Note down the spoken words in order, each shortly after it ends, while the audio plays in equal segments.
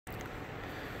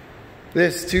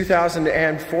This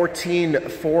 2014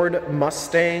 Ford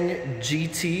Mustang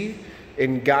GT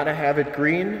in Gotta Have It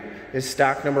Green is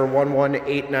stock number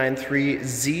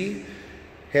 11893Z.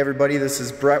 Hey everybody, this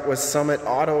is Brett with Summit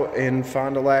Auto in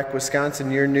Fond du Lac,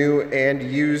 Wisconsin, your new and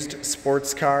used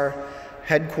sports car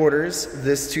headquarters.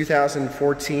 This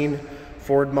 2014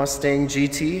 Ford Mustang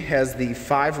GT has the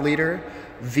 5-liter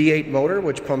V8 motor,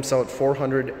 which pumps out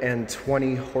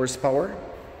 420 horsepower.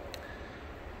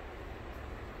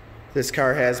 This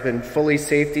car has been fully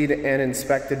safetied and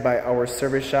inspected by our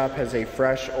service shop, has a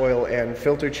fresh oil and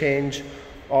filter change.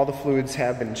 All the fluids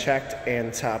have been checked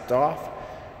and topped off,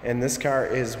 and this car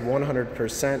is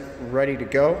 100% ready to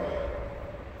go.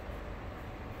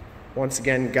 Once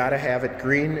again, Gotta Have It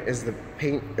Green is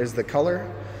the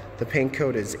color. The paint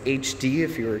code is HD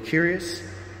if you were curious.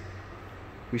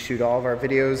 We shoot all of our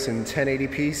videos in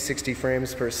 1080p, 60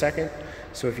 frames per second.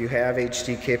 So if you have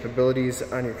HD capabilities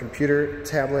on your computer,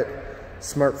 tablet,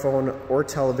 smartphone, or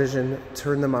television,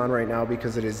 turn them on right now,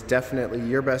 because it is definitely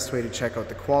your best way to check out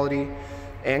the quality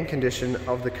and condition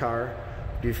of the car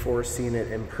before seeing it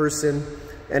in person.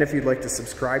 And if you'd like to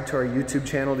subscribe to our YouTube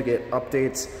channel to get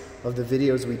updates of the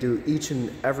videos we do each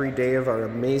and every day of our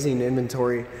amazing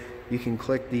inventory, you can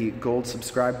click the gold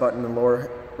subscribe button in the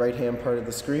lower right-hand part of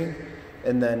the screen,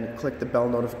 and then click the bell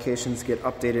notifications to get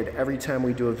updated every time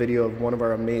we do a video of one of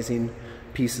our amazing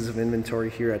pieces of inventory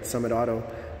here at Summit Auto.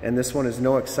 And this one is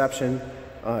no exception.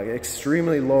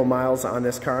 Extremely low miles on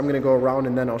this car. I'm going to go around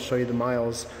and then I'll show you the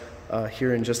miles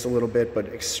here in just a little bit, but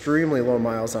extremely low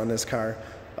miles on this car.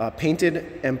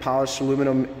 Painted and polished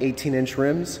aluminum 18-inch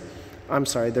rims. I'm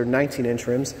sorry, they're 19-inch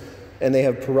rims. And they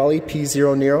have Pirelli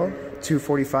P0 Nero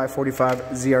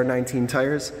 245/45 ZR19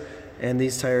 tires. And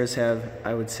these tires have,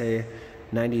 I would say,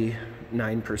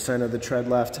 99% of the tread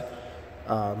left,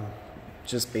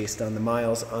 just based on the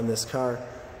miles on this car.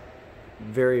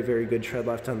 Very, very good tread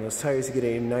left on those tires. You get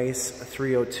a nice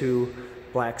 302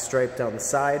 black stripe down the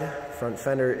side. Front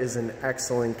fender is in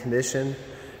excellent condition.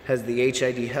 Has the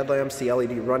HID headlamps, the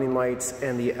LED running lights,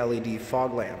 and the LED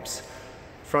fog lamps.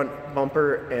 Front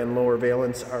bumper and lower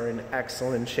valence are in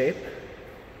excellent shape.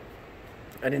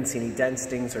 I didn't see any dents,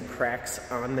 dings, or cracks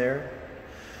on there.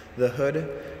 The hood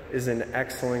is in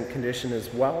excellent condition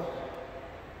as well.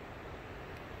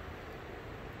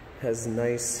 Has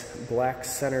nice black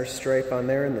center stripe on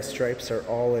there, and the stripes are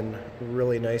all in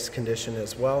really nice condition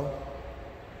as well.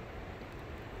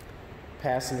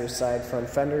 Passenger side front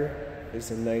fender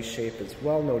is in nice shape as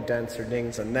well. No dents or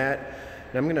dings on that.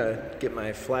 And I'm gonna get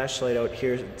my flashlight out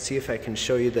here and see if I can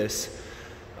show you this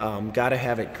Gotta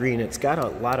Have It Green. It's got a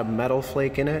lot of metal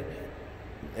flake in it.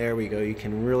 There we go. You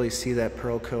can really see that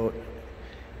pearl coat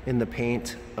in the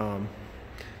paint.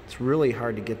 It's really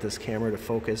hard to get this camera to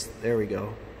focus. There we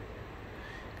go.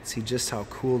 See just how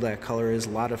cool that color is. A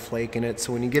lot of flake in it.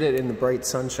 So when you get it in the bright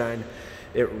sunshine,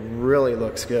 it really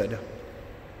looks good.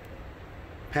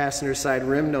 Passenger side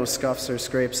rim, no scuffs or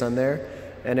scrapes on there.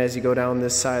 And as you go down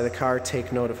this side of the car,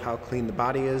 take note of how clean the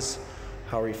body is,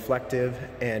 how reflective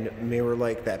and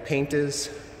mirror-like that paint is.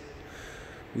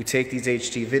 We take these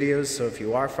HD videos, so if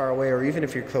you are far away or even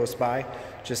if you're close by,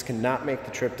 just cannot make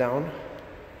the trip down,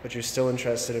 but you're still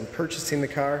interested in purchasing the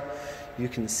car, you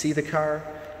can see the car,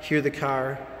 hear the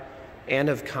car, and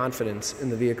have confidence in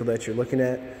the vehicle that you're looking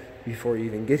at before you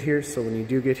even get here. So when you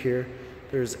do get here,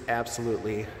 there's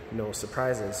absolutely no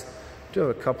surprises. Do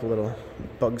have a couple little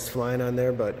bugs flying on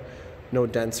there, but no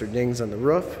dents or dings on the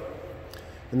roof.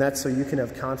 And that's so you can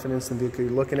have confidence in the vehicle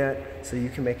you're looking at, so you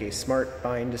can make a smart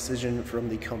buying decision from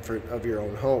the comfort of your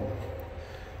own home.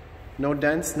 No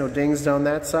dents, no dings down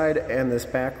that side, and this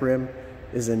back rim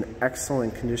is in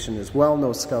excellent condition as well.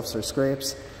 No scuffs or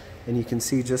scrapes. And you can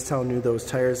see just how new those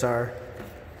tires are.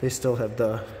 They still have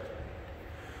the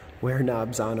wear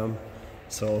knobs on them.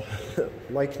 So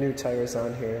like new tires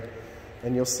on here.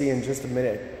 And you'll see in just a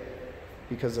minute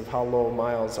because of how low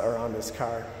miles are on this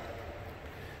car.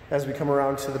 As we come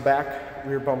around to the back,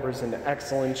 rear bumper's in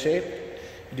excellent shape.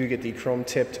 You do get the chrome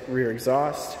tipped rear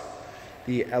exhaust.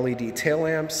 The LED tail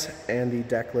lamps and the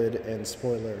deck lid and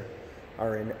spoiler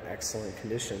are in excellent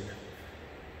condition.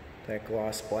 That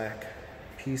gloss black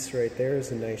piece right there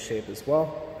is in nice shape as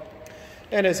well.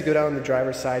 And as you go down the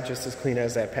driver's side, just as clean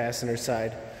as that passenger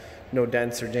side. No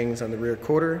dents or dings on the rear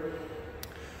quarter.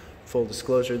 Full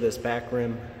disclosure, this back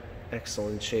rim,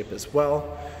 excellent shape as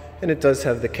well. And it does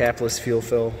have the Capless fuel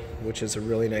fill, which is a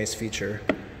really nice feature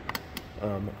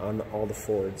on all the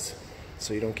Fords,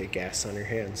 so you don't get gas on your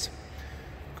hands.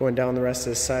 Going down the rest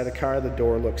of the side of the car, the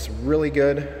door looks really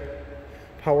good.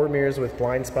 Power mirrors with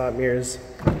blind spot mirrors.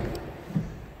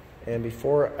 And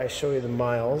before I show you the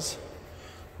miles,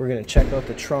 we're going to check out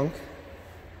the trunk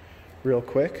real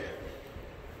quick.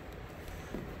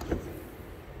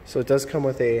 So it does come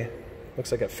with a,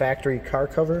 looks like a factory car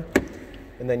cover,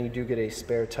 and then you do get a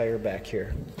spare tire back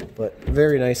here. But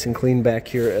very nice and clean back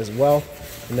here as well,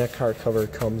 and that car cover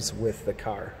comes with the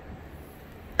car.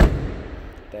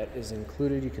 That is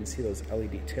included. You can see those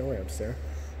LED tail lamps there.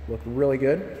 Look really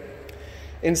good.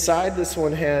 Inside, this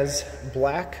one has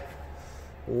black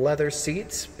leather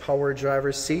seats, power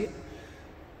driver's seat.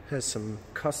 Has some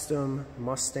custom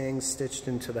Mustang stitched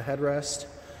into the headrest.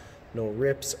 No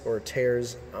rips or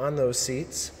tears on those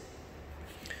seats.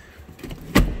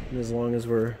 And as long as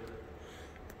we're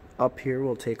up here,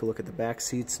 we'll take a look at the back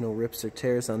seats. No rips or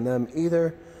tears on them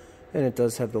either. And it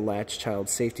does have the Latch child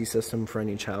safety system for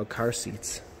any child car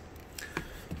seats.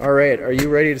 All right, are you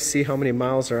ready to see how many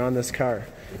miles are on this car?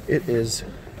 It is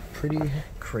pretty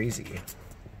crazy.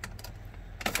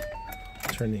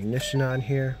 Turn the ignition on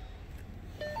here.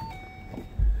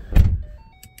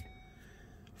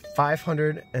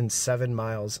 507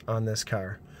 miles on this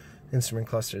car. Instrument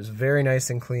cluster is very nice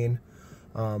and clean.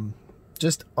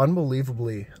 Just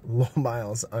unbelievably low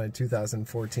miles on a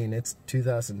 2014. It's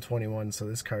 2021, so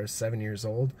this car is 7 years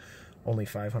old. Only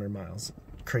 500 miles.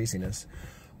 Craziness.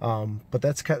 But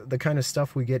that's the kind of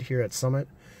stuff we get here at Summit,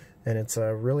 and it's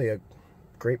really a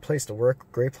great place to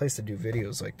work, great place to do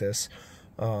videos like this.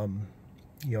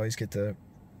 You always get to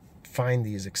find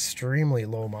these extremely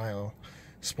low mile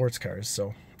sports cars.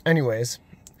 So anyways,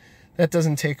 that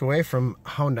doesn't take away from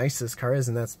how nice this car is,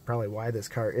 and that's probably why this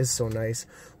car is so nice.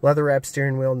 Leather wrap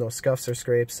steering wheel, no scuffs or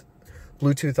scrapes,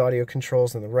 Bluetooth audio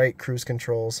controls on the right, cruise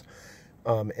controls,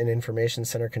 and information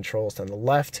center controls on the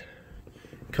left.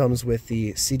 Comes with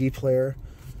the CD player,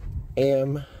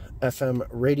 AM, FM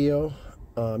radio.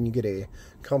 You get a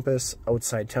compass,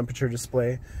 outside temperature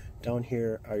display. Down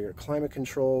here are your climate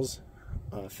controls,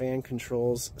 fan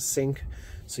controls, sync,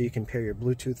 so you can pair your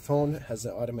Bluetooth phone. It has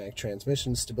the automatic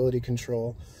transmission, stability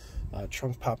control,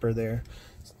 trunk popper there.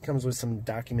 Comes with some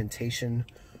documentation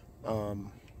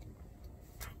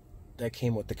that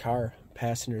came with the car.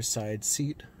 Passenger side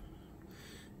seat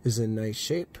is in nice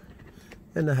shape.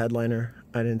 And the headliner,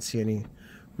 I didn't see any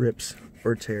rips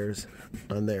or tears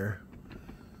on there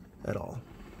at all.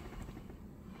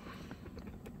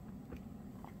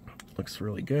 Looks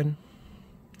really good.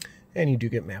 And you do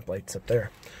get map lights up there.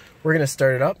 We're going to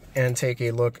start it up and take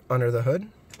a look under the hood.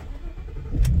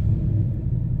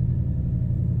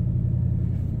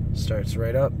 Starts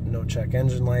right up, no check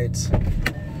engine lights.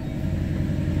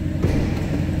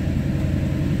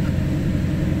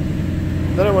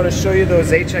 Then I want to show you those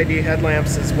HID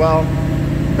headlamps as well,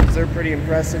 because they're pretty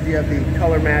impressive. You have the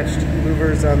color matched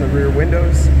louvers on the rear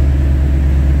windows.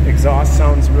 Exhaust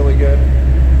sounds really good.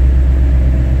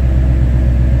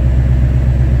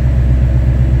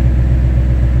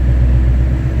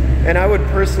 And I would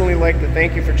personally like to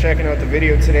thank you for checking out the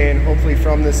video today, and hopefully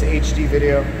from this HD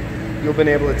video you'll been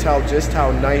able to tell just how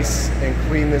nice and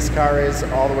clean this car is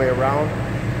all the way around.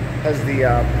 It has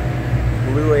the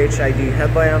blue HID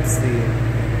headlamps,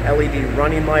 the LED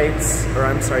running lights, or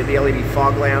I'm sorry, the LED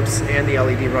fog lamps and the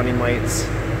LED running lights.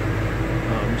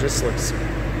 Just looks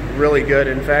really good.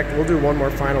 In fact, we'll do one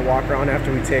more final walk around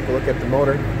after we take a look at the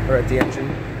motor, or at the engine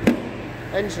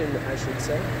I should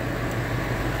say.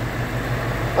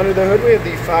 Under the hood we have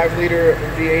the 5-liter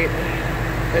V8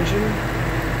 engine.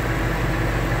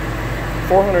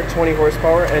 420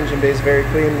 horsepower, engine bay is very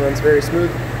clean, runs very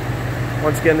smooth.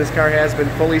 Once again, this car has been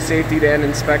fully safetied and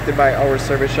inspected by our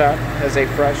service shop. Has a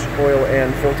fresh oil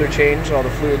and filter change. All the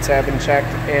fluids have been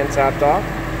checked and topped off.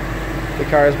 The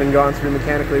car has been gone through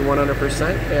mechanically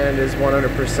 100% and is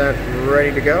 100%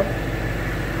 ready to go.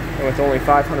 And with only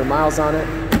 500 miles on it,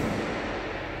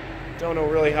 don't know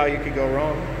really how you could go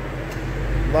wrong.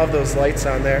 Love those lights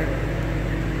on there.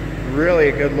 Really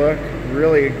a good look.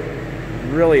 Really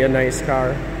a nice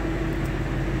car.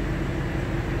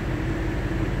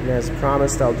 And as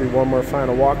promised, I'll do one more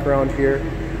final walk around here.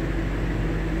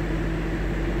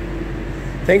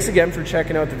 Thanks again for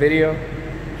checking out the video.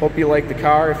 Hope you like the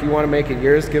car. If you want to make it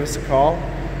yours, give us a call.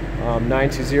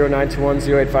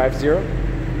 920-921-0850.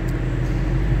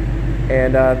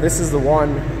 And this is the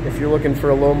one, if you're looking for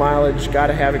a low mileage,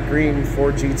 gotta have it green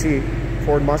Ford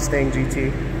Mustang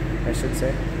GT, I should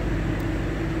say.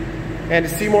 And to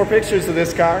see more pictures of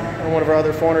this car on one of our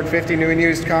other 450 new and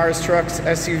used cars, trucks,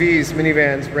 SUVs,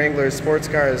 minivans, Wranglers, sports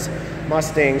cars,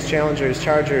 Mustangs, Challengers,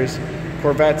 Chargers,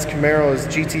 Corvettes, Camaros,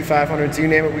 GT500s, you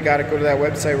name it, we got to go to that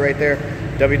website right there,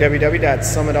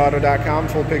 www.summitauto.com.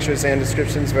 Full pictures and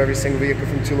descriptions of every single vehicle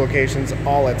from 2 locations,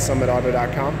 all at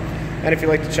summitauto.com. And if you'd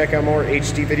like to check out more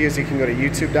HD videos, you can go to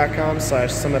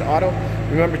youtube.com/summitauto.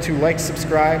 Remember to like,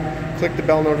 subscribe, click the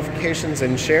bell notifications,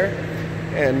 and share.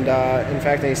 And in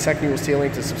fact, in a second you will see a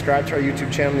link to subscribe to our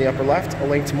YouTube channel in the upper left, a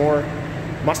link to more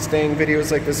Mustang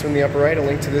videos like this one in the upper right, a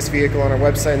link to this vehicle on our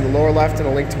website in the lower left, and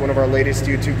a link to one of our latest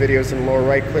YouTube videos in the lower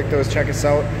right. Click those, check us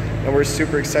out, and we're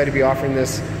super excited to be offering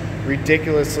this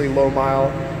ridiculously low mile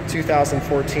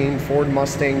 2014 Ford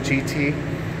Mustang GT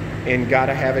in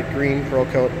Gotta Have It green pearl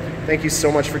coat. Thank you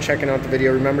so much for checking out the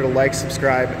video. Remember to like,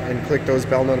 subscribe, and click those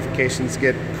bell notifications to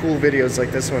get cool videos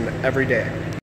like this one every day.